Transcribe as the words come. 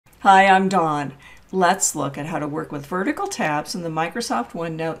Hi, I'm Dawn. Let's look at how to work with vertical tabs in the Microsoft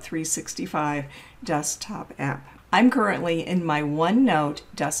OneNote 365 desktop app. I'm currently in my OneNote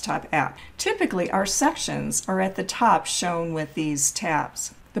desktop app. Typically, our sections are at the top shown with these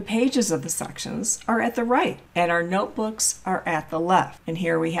tabs. The pages of the sections are at the right, and our notebooks are at the left. And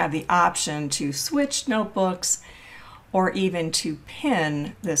here we have the option to switch notebooks or even to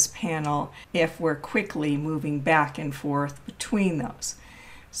pin this panel if we're quickly moving back and forth between those.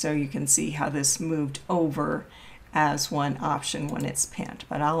 So you can see how this moved over as one option when it's pinned,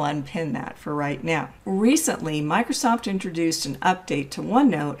 but I'll unpin that for right now. Recently, Microsoft introduced an update to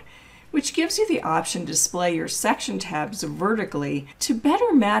OneNote which gives you the option to display your section tabs vertically to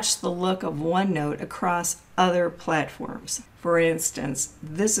better match the look of OneNote across other platforms. For instance,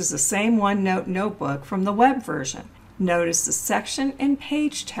 this is the same OneNote notebook from the web version. Notice the section and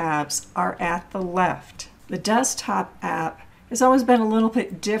page tabs are at the left. The desktop app has always been a little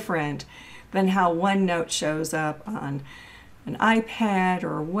bit different than how OneNote shows up on an iPad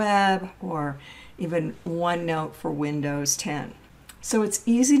or web or even OneNote for Windows 10. So it's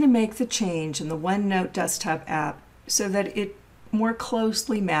easy to make the change in the OneNote desktop app so that it more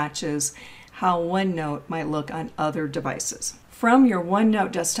closely matches how OneNote might look on other devices. From your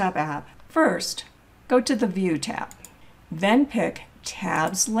OneNote desktop app, first go to the View tab, then pick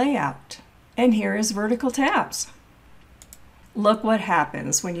Tabs Layout, and here is Vertical Tabs. Look what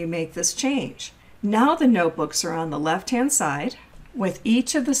happens when you make this change. Now the notebooks are on the left-hand side with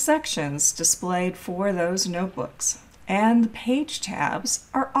each of the sections displayed for those notebooks. And the page tabs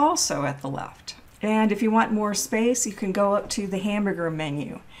are also at the left. And if you want more space, you can go up to the hamburger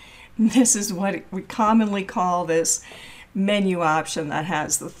menu. This is what we commonly call this menu option that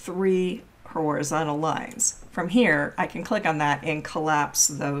has the 3 horizontal lines. From here, I can click on that and collapse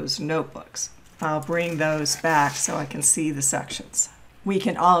those notebooks. I'll bring those back so I can see the sections. We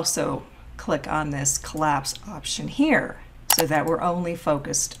can also click on this collapse option here so that we're only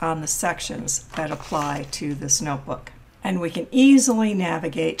focused on the sections that apply to this notebook. And we can easily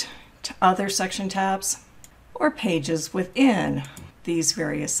navigate to other section tabs or pages within these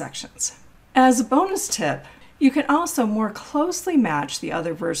various sections. As a bonus tip, you can also more closely match the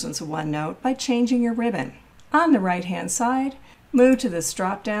other versions of OneNote by changing your ribbon. On the right-hand side, move to this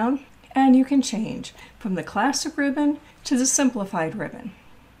drop-down and you can change from the classic ribbon to the simplified ribbon,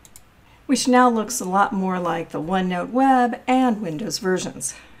 which now looks a lot more like the OneNote web and Windows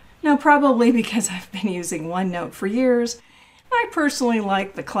versions. Now, probably because I've been using OneNote for years, I personally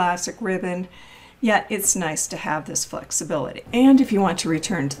like the classic ribbon, yet it's nice to have this flexibility. And if you want to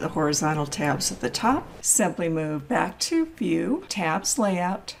return to the horizontal tabs at the top, simply move back to View, Tabs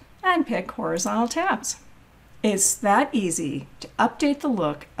Layout, and pick Horizontal Tabs. It's that easy to update the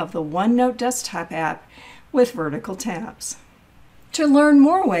look of the OneNote desktop app with vertical tabs. To learn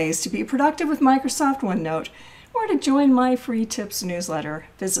more ways to be productive with Microsoft OneNote, or to join my free tips newsletter,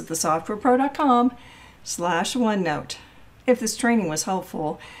 visit thesoftwarepro.com/OneNote. If this training was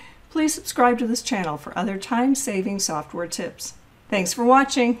helpful, please subscribe to this channel for other time-saving software tips. Thanks for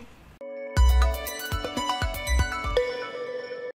watching.